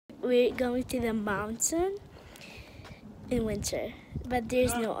we're going to the mountain in winter, but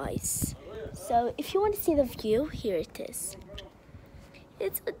there's no ice. So if you want to see the view, here it is.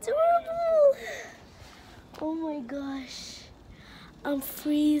 It's adorable. Oh my gosh. I'm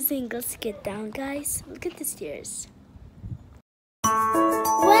freezing. Let's get down, guys. Look at the stairs.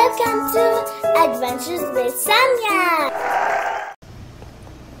 Welcome to Adventures with Samia.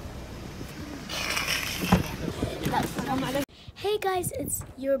 Hey guys,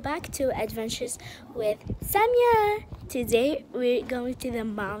 you're back to Adventures with Samia. Today we're going to the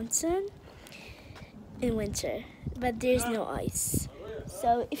mountain in winter, but there's no ice.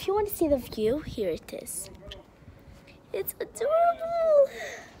 So if you want to see the view, here it is. It's adorable.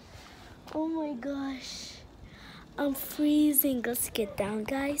 Oh my gosh. I'm freezing. Let's get down,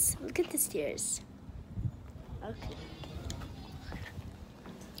 guys. Look at the stairs. Okay.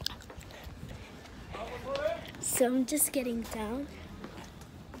 So I'm just getting down.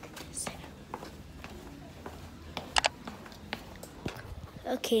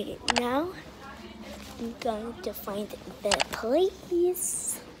 Okay, now I'm going to find the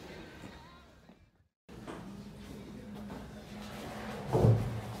place.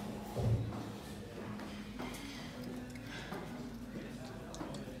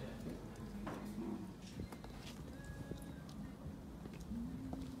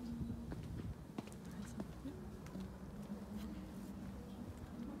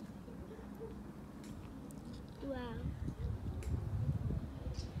 Wow.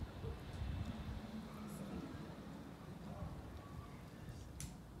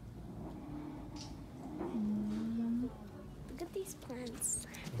 Look at these plants.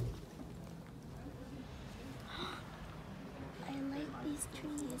 I like these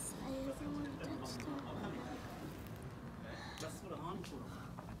trees. I don't want to touch them.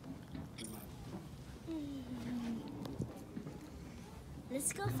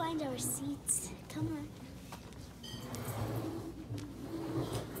 Let's go find our seats. Come on.